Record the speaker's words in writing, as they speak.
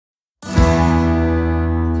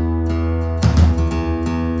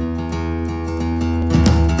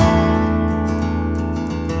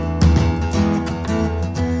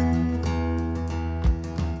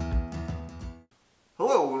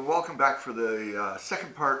back for the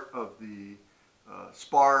second part of the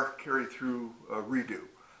Spar carry-through redo.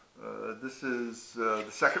 This is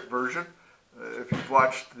the second version. If you've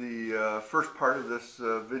watched the first part of this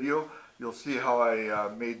video, you'll see how I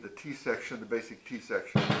made the T-section, the basic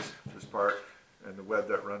T-section, this part, and the web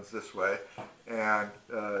that runs this way. And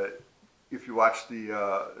if you watch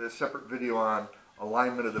the separate video on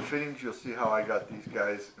alignment of the fittings, you'll see how I got these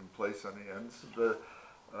guys in place on the ends of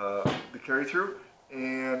the carry-through.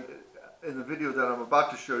 And in the video that I'm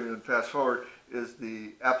about to show you, and fast forward, is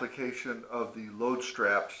the application of the load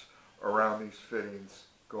straps around these fittings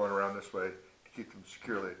going around this way to keep them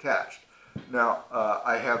securely attached. Now,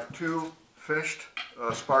 I have two finished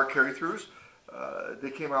Spar carry-throughs.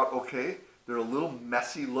 They came out okay. They're a little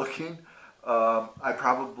messy looking. I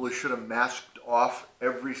probably should have masked off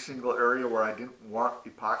every single area where I didn't want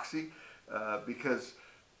epoxy because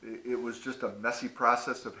it was just a messy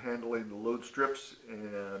process of handling the load strips,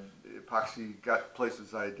 and epoxy got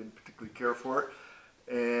places I didn't particularly care for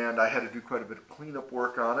it, and I had to do quite a bit of cleanup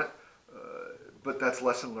work on it, but that's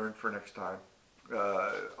lesson learned for next time.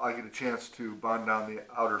 I get a chance to bond down the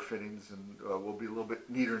outer fittings, and we'll be a little bit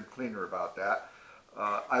neater and cleaner about that.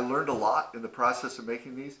 I learned a lot in the process of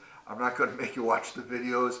making these. I'm not going to make you watch the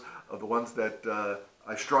videos of the ones that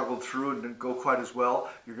I struggled through and didn't go quite as well.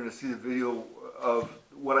 You're going to see the video of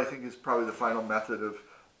what I think is probably the final method of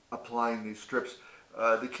applying these strips.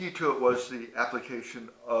 The key to it was the application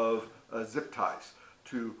of zip ties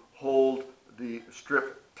to hold the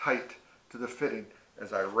strip tight to the fitting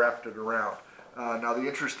as I wrapped it around. Now, the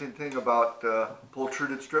interesting thing about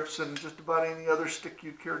pultruded strips, and just about any other stick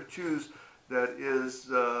you care to choose that is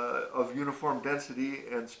of uniform density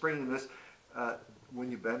and springiness,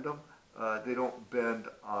 when you bend them, they don't bend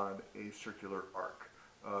on a circular arc,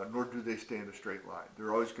 nor do they stay in a straight line.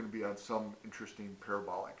 They're always going to be on some interesting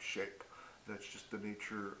parabolic shape. That's just the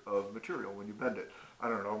nature of material when you bend it. I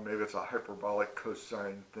don't know, maybe it's a hyperbolic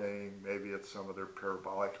cosine thing, maybe it's some other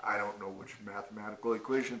parabolic. I don't know which mathematical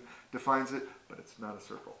equation defines it, but it's not a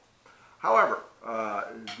circle. However,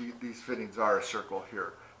 these fittings are a circle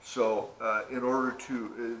here. So in order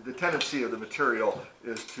to, the tendency of the material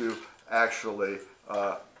is to actually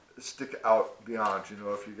stick out beyond. You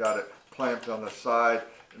know, if you got it clamped on the side,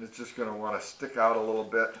 and it's just going to want to stick out a little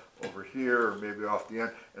bit over here or maybe off the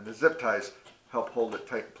end, and the zip ties help hold it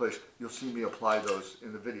tight in place. You'll see me apply those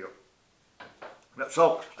in the video. Now,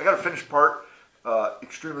 so I got a finished part,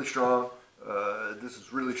 extremely strong. This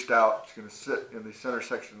is really stout. It's going to sit in the center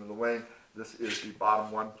section of the wing. This is the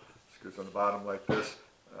bottom one. This goes on the bottom like this.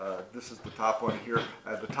 This is the top one here.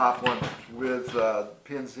 I have the top one with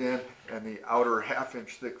pins in and the outer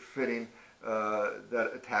half-inch thick fitting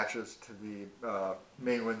that attaches to the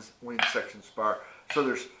main wing section spar. So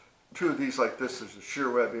there's two of these like this. There's a shear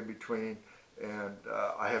web in between, and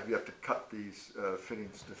I have yet to cut these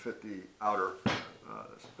fittings to fit the outer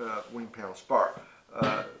wing panel spar.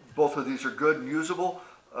 Both of these are good and usable.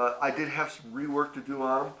 I did have some rework to do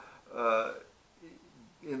on them.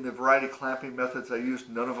 In the variety of clamping methods I used,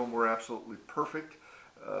 none of them were absolutely perfect,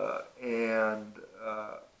 and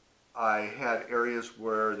I had areas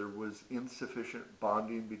where there was insufficient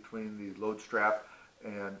bonding between the load strap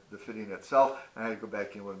and the fitting itself, and I had to go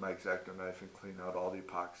back in with my X-Acto knife and clean out all the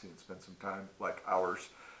epoxy and spend some time, like hours,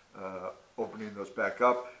 opening those back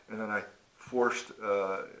up, and then I forced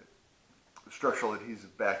structural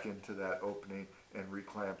adhesive back into that opening and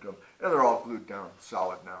reclamped them, and they're all glued down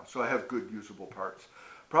solid now, so I have good usable parts.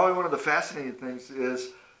 Probably one of the fascinating things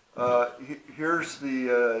is here's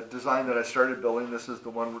the design that I started building. This is the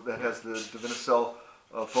one that has the Divinycell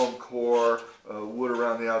foam core, wood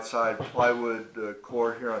around the outside, plywood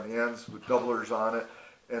core here on the ends with doublers on it,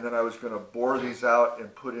 and then I was going to bore these out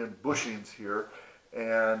and put in bushings here,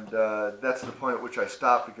 and that's the point at which I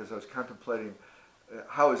stopped because I was contemplating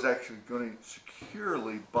how I was actually going to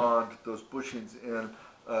securely bond those bushings in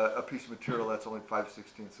a piece of material that's only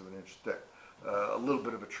 5/16 of an inch thick. A little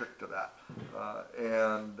bit of a trick to that.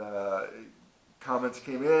 Comments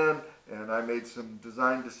came in, and I made some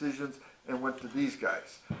design decisions and went to these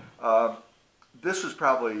guys. This was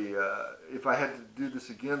probably, if I had to do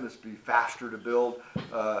this again, this would be faster to build.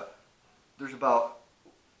 There's about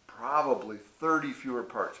probably 30 fewer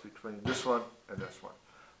parts between this one and this one.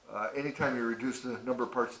 Anytime you reduce the number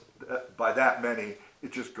of parts by that many,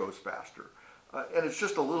 it just goes faster. And it's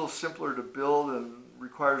just a little simpler to build and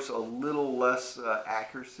requires a little less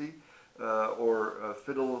accuracy or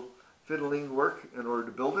fiddling work in order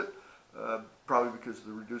to build it, probably because of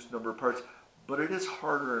the reduced number of parts. But it is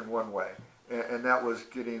harder in one way, and that was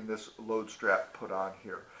getting this load strap put on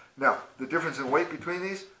here. Now, the difference in weight between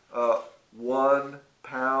these, 1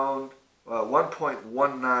 pound,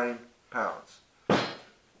 1.19 pounds.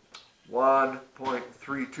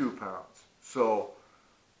 1.32 pounds. So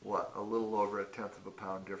what? A little over 1/10 of a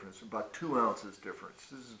pound difference. About 2 ounces difference.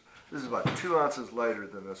 This is about 2 ounces lighter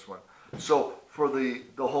than this one. So for the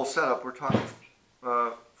whole setup, we're talking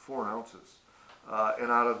 4 ounces.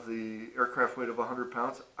 And out of the aircraft weight of 100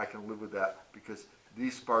 pounds, I can live with that because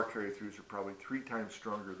these Spar carry-throughs are probably 3 times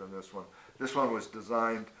stronger than this one. This one was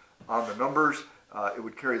designed on the numbers. It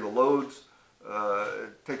would carry the loads.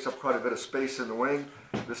 It takes up quite a bit of space in the wing.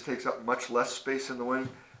 This takes up much less space in the wing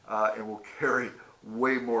and will carry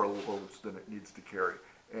way more loads than it needs to carry.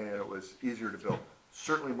 And it was easier to build.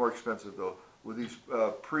 Certainly more expensive though. With these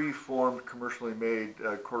pre-formed, commercially made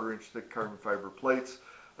 1/4 inch thick carbon fiber plates,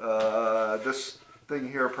 this thing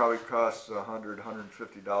here probably costs $100,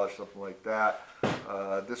 $150, something like that.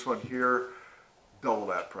 This one here, double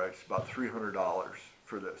that price, about $300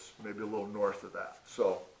 for this, maybe a little north of that.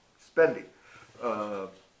 So spendy,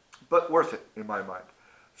 but worth it in my mind.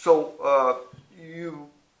 So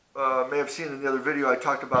you may have seen in the other video I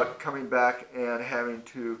talked about coming back and having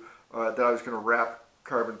to, that I was going to wrap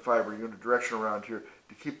carbon fiber unidirectional around here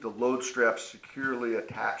to keep the load straps securely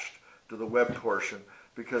attached to the web portion,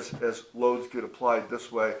 because as loads get applied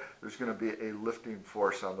this way, there's going to be a lifting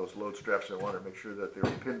force on those load straps. I want to make sure that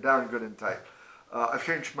they're pinned down good and tight. I've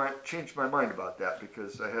changed my mind about that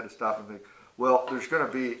because I had to stop and think, well, there's going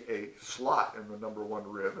to be a slot in the #1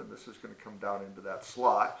 rib, and this is going to come down into that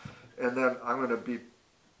slot, and then I'm going to be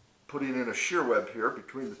putting in a shear web here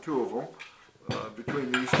between the two of them.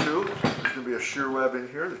 Between these two, there's going to be a shear web in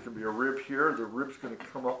here, there's going to be a rib here, the rib's going to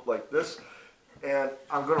come up like this, and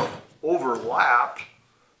I'm going to overlap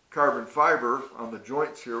carbon fiber on the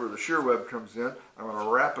joints here where the shear web comes in. I'm going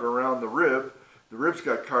to wrap it around the rib's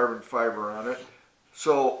got carbon fiber on it,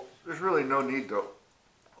 so there's really no need to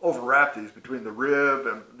overwrap these between the rib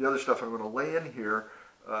and the other stuff I'm going to lay in here.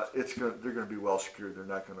 They're going to be well secured, they're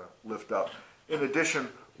not going to lift up. In addition,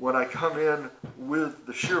 when I come in with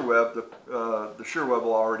the shear web, the shear web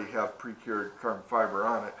will already have pre-cured carbon fiber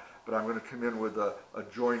on it, but I'm going to come in with a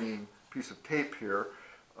joining piece of tape here,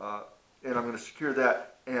 and I'm going to secure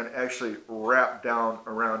that and actually wrap down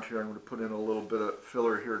around here. I'm going to put in a little bit of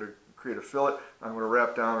filler here to create a fillet. I'm going to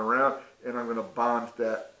wrap down around, and I'm going to bond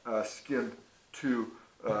that skin to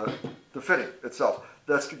the fitting itself.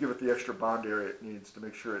 That's to give it the extra bond area it needs to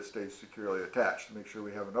make sure it stays securely attached, to make sure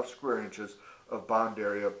we have enough square inches of bond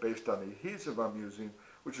area based on the adhesive I'm using,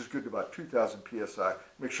 which is good to about 2,000 psi.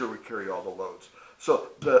 Make sure we carry all the loads. So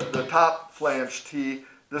the top flange T,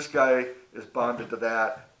 this guy is bonded to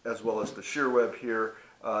that, as well as the shear web here.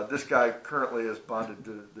 This guy currently is bonded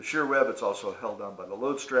to the shear web. It's also held on by the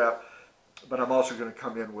load strap, but I'm also going to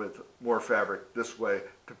come in with more fabric this way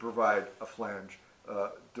to provide a flange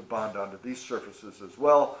to bond onto these surfaces as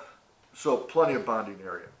well. So plenty of bonding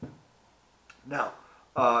area. Now,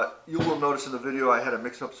 you will notice in the video I had to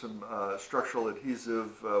mix up some structural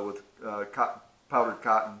adhesive with powdered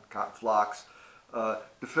cotton flocks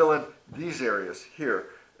to fill in these areas here.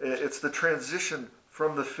 It's the transition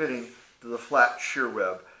from the fitting to the flat shear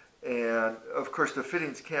web, and of course the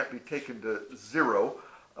fittings can't be taken to 0,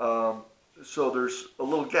 so there's a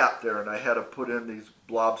little gap there, and I had to put in these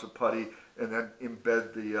blobs of putty and then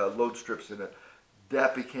embed the load strips in it.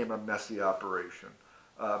 That became a messy operation.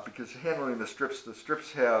 Because handling the strips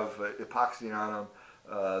have epoxy on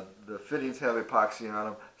them, the fittings have epoxy on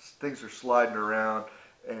them, things are sliding around,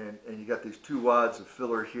 and you got these 2 wads of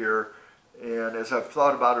filler here. And as I've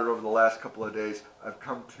thought about it over the last couple of days, I've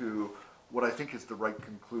come to what I think is the right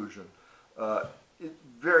conclusion. It's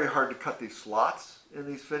very hard to cut these slots in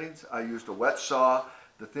these fittings. I used a wet saw.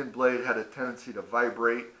 The thin blade had a tendency to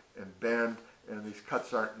vibrate and bend, and these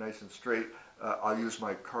cuts aren't nice and straight. I'll use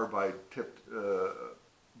my carbide tipped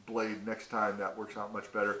blade next time. That works out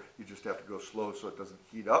much better. You just have to go slow so it doesn't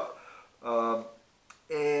heat up.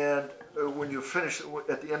 And when you finish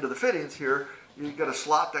at the end of the fittings here, you got a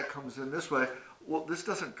slot that comes in this way. Well, this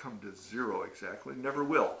doesn't come to 0 exactly, never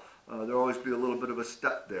will. There'll always be a little bit of a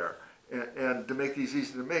step there. And to make these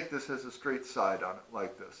easy to make, this has a straight side on it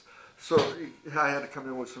like this. So I had to come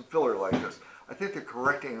in with some filler like this. I think the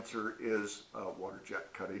correct answer is water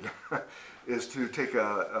jet cutting, is to take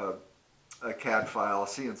a CAD file, a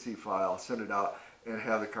CNC file, send it out, and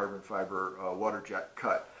have the carbon fiber water jet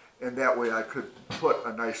cut. And that way I could put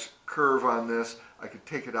a nice curve on this. I could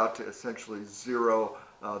take it out to essentially 0.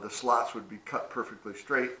 The slots would be cut perfectly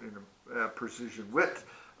straight in a precision width.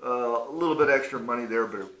 A little bit extra money there,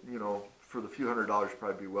 but you know, for the few $100s,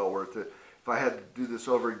 probably be well worth it. If I had to do this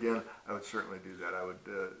over again, I would certainly do that. I would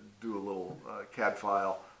do a little CAD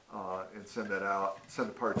file and send that out, send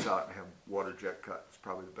the parts out, and have water jet cut. It's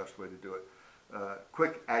probably the best way to do it.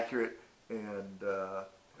 quick, accurate, and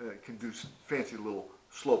can do fancy little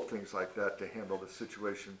slope things like that to handle the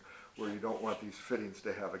situation where you don't want these fittings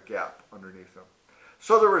to have a gap underneath them.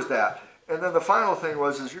 So there was that. And then the final thing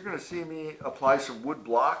is you're going to see me apply some wood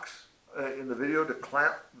blocks in the video to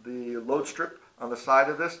clamp the load strip on the side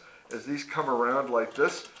of this. As these come around like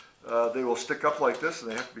this, they will stick up like this,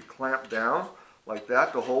 and they have to be clamped down like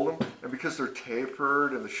that to hold them. And because they're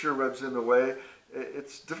tapered and the shear web's in the way,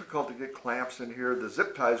 it's difficult to get clamps in here. The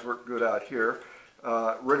zip ties work good out here.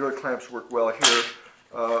 Regular clamps work well here.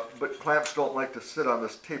 But clamps don't like to sit on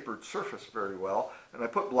this tapered surface very well. And I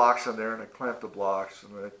put blocks in there, and I clamped the blocks,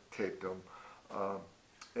 and I taped them.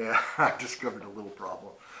 And I discovered a little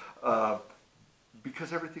problem.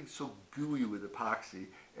 Because everything's so gooey with epoxy,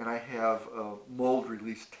 and I have mold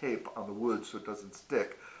release tape on the wood so it doesn't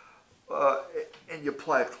stick, and you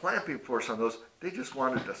apply a clamping force on those, they just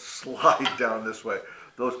wanted to slide down this way.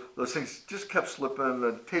 Those things just kept slipping,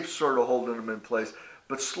 the tape's sort of holding them in place,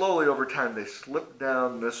 but slowly over time they slipped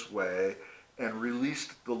down this way and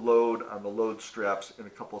released the load on the load straps in a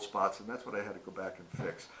couple of spots, and that's what I had to go back and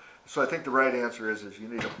fix. So I think the right answer is you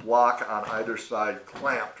need a block on either side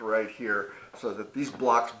clamped right here so that these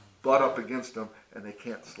blocks butt up against them and they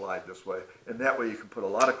can't slide this way. And that way you can put a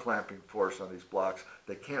lot of clamping force on these blocks.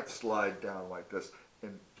 They can't slide down like this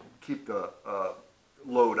and keep the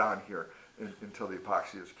load on here until the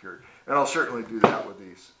epoxy is cured. And I'll certainly do that with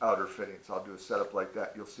these outer fittings. I'll do a setup like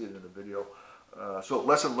that. You'll see it in the video. So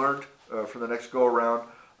lesson learned for the next go around.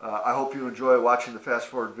 I hope you enjoy watching the fast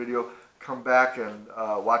forward video. Come back and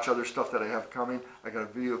watch other stuff that I have coming. I got a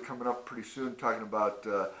video coming up pretty soon talking about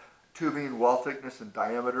tubing, wall thickness, and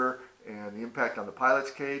diameter, and the impact on the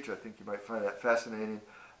pilot's cage. I think you might find that fascinating.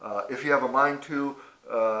 If you have a mind to,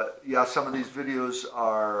 yeah, some of these videos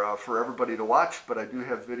are for everybody to watch, but I do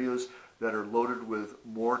have videos that are loaded with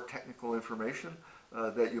more technical information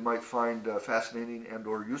that you might find fascinating and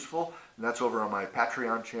or useful. And that's over on my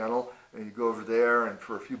Patreon channel. And you go over there, and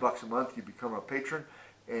for a few bucks a month, you become a patron,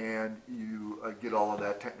 and you get all of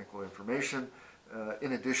that technical information.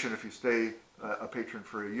 In addition, if you stay a patron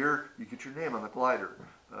for a year, you get your name on the glider.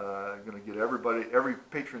 I'm going to get every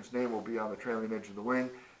patron's name will be on the trailing edge of the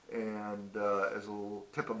wing, and as a little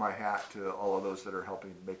tip of my hat to all of those that are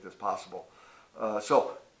helping make this possible.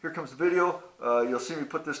 So here comes the video. You'll see me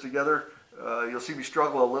put this together. You'll see me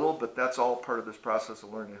struggle a little, but that's all part of this process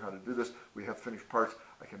of learning how to do this. We have finished parts.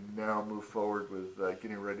 I can now move forward with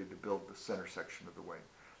getting ready to build the center section of the wing.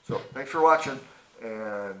 So thanks for watching,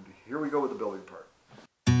 and here we go with the building part.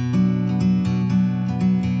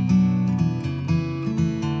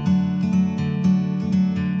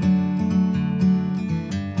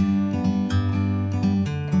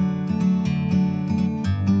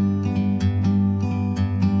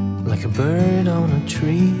 Like a bird on a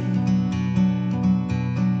tree,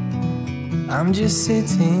 I'm just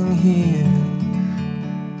sitting here.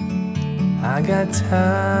 I got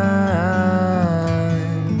time,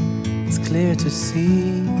 it's clear to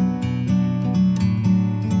see.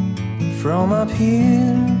 From up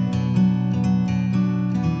here,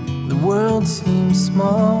 the world seems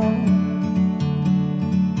small.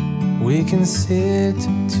 We can sit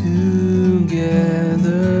together.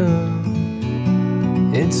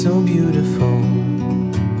 It's so beautiful,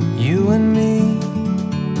 you and me.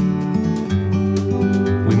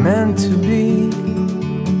 We meant to be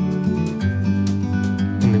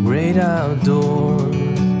in the great outdoors,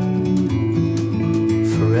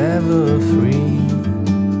 forever free.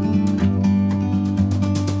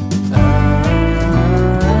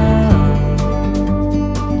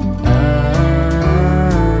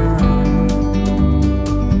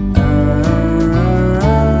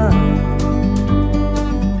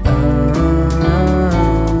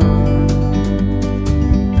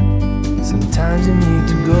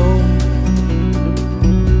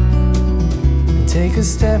 Take a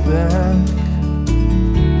step back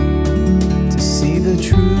to see the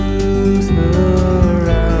truth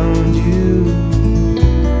around you.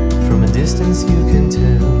 From a distance you can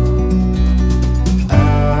tell.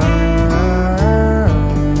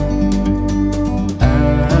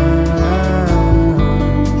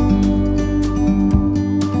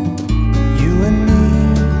 You and me,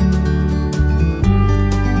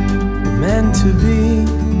 we're meant to be.